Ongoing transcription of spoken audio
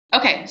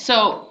Okay,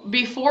 so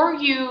before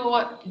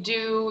you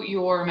do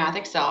your Math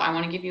Excel, I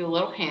want to give you a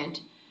little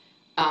hint.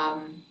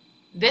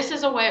 This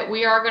is a way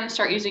we are going to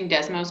start using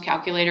Desmos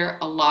calculator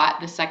a lot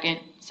the second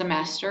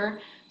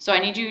semester, so I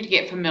need you to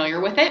get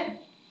familiar with it.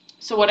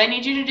 So what I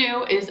need you to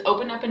do is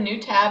open up a new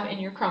tab in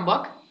your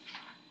Chromebook,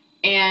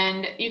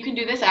 and you can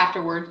do this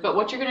afterwards, but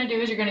what you're going to do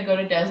is you're going to go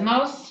to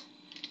desmos.com.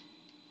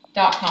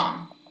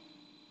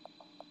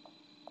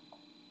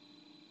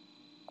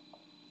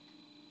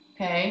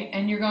 Okay,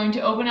 and you're going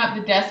to open up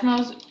the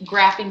Desmos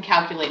graphing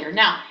calculator.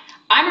 Now,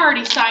 I'm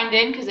already signed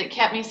in because it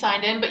kept me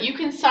signed in, but you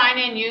can sign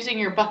in using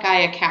your Buckeye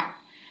account.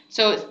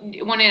 So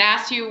when it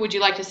asks you, would you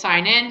like to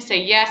sign in,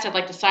 say yes, I'd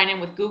like to sign in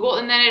with Google,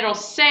 and then it'll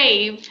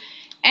save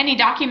any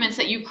documents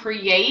that you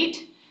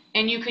create,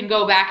 and you can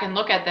go back and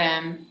look at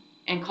them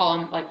and call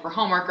them like for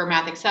homework or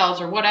Math Excels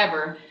or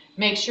whatever.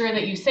 Make sure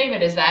that you save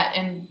it as that,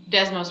 and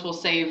Desmos will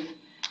save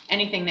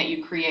anything that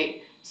you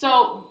create.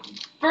 So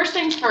first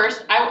things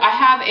first,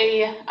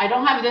 I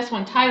don't have this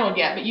one titled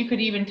yet, but you could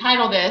even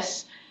title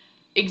this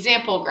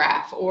example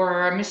graph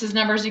or Mrs.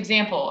 Numbers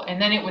example,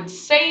 and then it would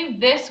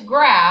save this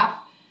graph,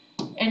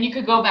 and you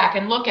could go back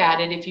and look at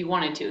it if you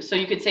wanted to. So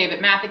you could save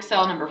it Math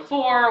Excel number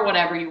 4,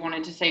 whatever you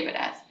wanted to save it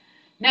as.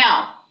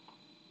 Now,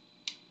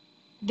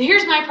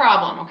 here's my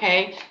problem,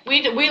 okay?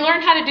 We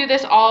learned how to do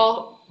this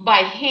all by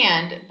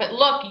hand, but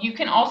look, you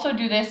can also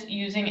do this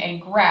using a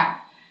graph.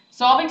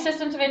 Solving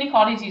systems of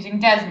inequalities using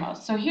Desmos.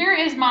 So here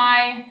is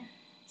my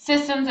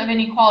systems of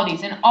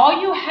inequalities, and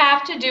all you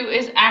have to do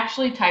is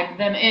actually type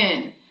them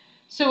in.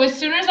 So as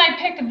soon as I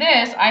pick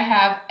this, I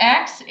have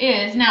x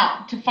is,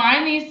 now to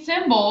find these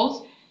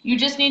symbols, you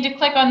just need to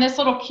click on this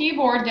little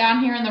keyboard down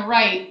here in the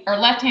right or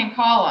left-hand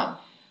column,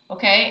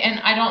 okay?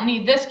 And I don't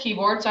need this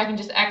keyboard, so I can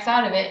just X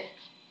out of it.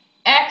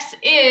 X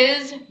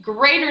is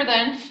greater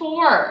than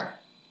 4.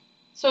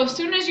 So as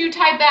soon as you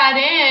type that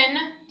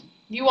in,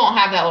 you won't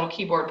have that little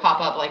keyboard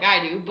pop up like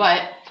I do,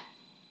 but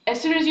as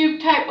soon as you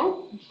type,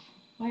 oh,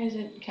 why is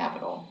it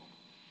capital?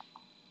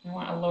 I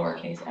want a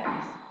lowercase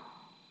x.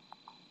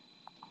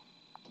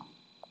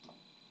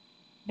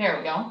 There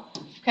we go.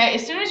 Okay,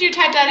 as soon as you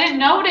type that in,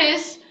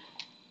 notice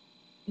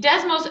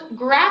Desmos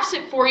graphs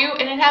it for you,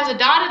 and it has a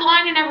dotted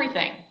line and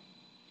everything.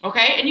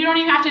 Okay, and you don't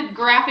even have to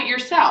graph it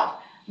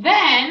yourself.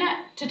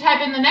 Then, to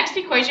type in the next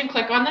equation,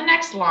 click on the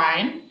next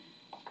line.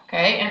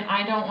 Okay, and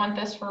I don't want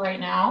this for right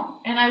now.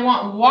 And I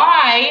want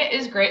y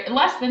is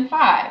less than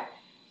 5.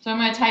 So I'm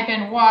going to type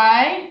in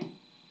y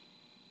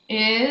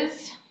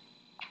is,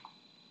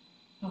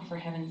 oh, for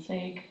heaven's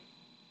sake,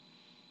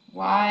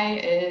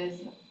 y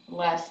is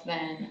less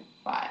than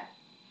 5.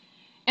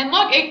 And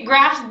look, it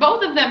graphs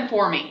both of them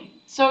for me.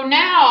 So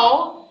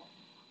now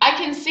I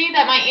can see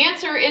that my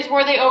answer is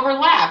where they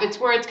overlap. It's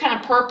where it's kind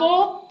of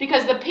purple,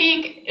 because the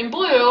pink and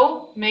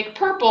blue make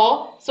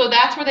purple, so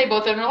that's where they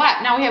both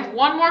overlap. Now we have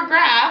one more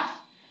graph,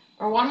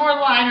 or one more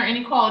line or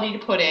inequality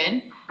to put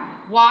in.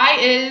 Y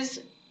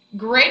is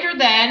greater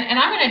than, and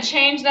I'm going to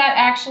change that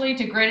actually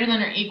to greater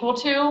than or equal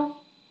to,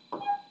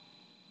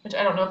 which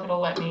I don't know if it'll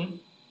let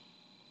me.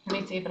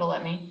 Let me see if it'll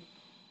let me.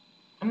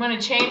 I'm going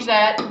to change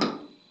that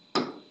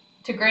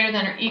to greater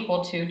than or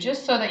equal to,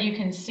 just so that you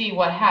can see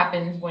what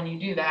happens when you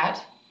do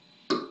that.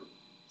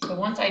 So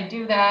once I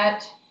do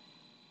that,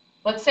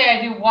 let's say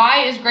I do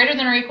y is greater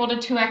than or equal to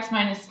 2x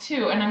minus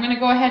 2, and I'm going to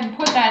go ahead and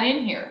put that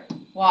in here.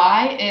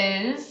 Y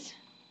is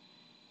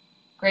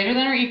greater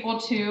than or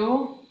equal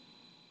to,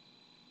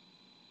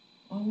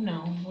 oh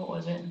no, what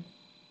was it?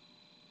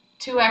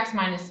 2x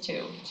minus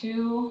 2.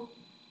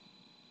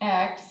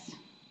 2x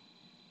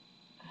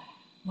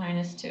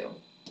minus 2.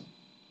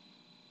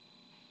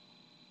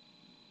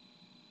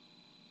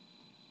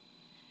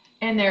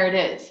 And there it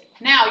is.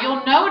 Now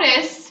you'll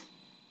notice,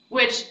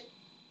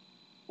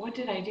 what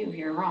did I do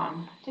here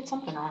wrong? I did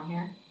something wrong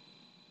here.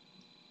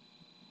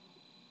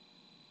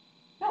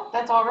 No,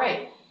 that's all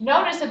right.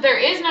 Notice that there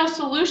is no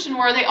solution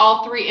where they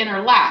all three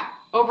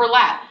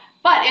overlap.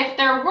 But if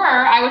there were,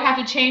 I would have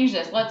to change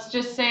this. Let's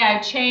just say I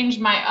changed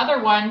my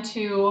other one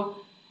to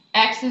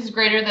x is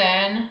greater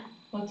than,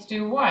 let's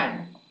do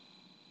 1.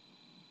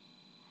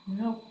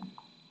 Nope.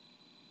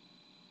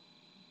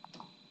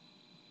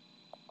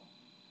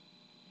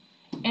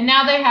 And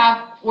now they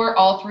have where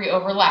all three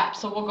overlap.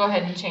 So we'll go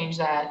ahead and change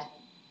that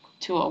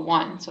to a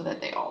 1 so that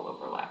they all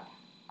overlap.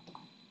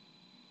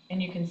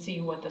 And you can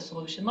see what the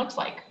solution looks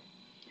like.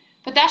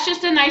 But that's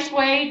just a nice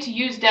way to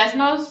use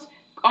Desmos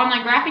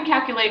online graphing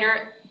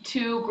calculator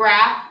to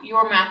graph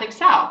your Math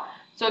Excel.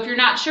 So if you're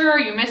not sure,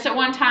 you miss it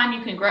one time,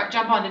 you can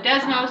jump onto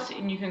Desmos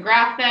and you can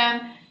graph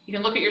them. You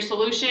can look at your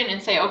solution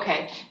and say,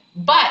 okay.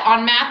 But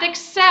on Math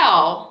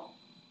Excel,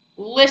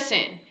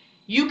 listen,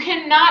 you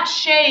cannot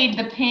shade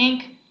the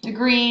pink, the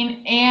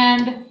green,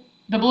 and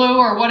the blue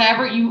or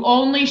whatever. You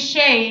only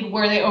shade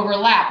where they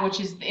overlap, which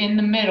is in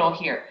the middle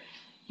here.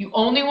 You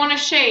only want to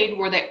shade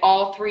where they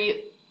all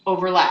three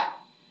overlap.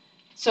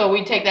 So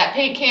we'd take that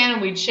paint can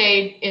and we'd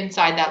shade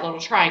inside that little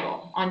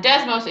triangle. On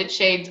Desmos, it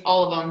shades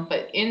all of them,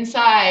 but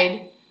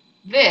inside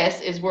this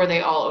is where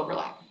they all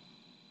overlap.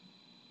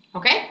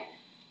 Okay?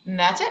 And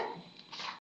that's it.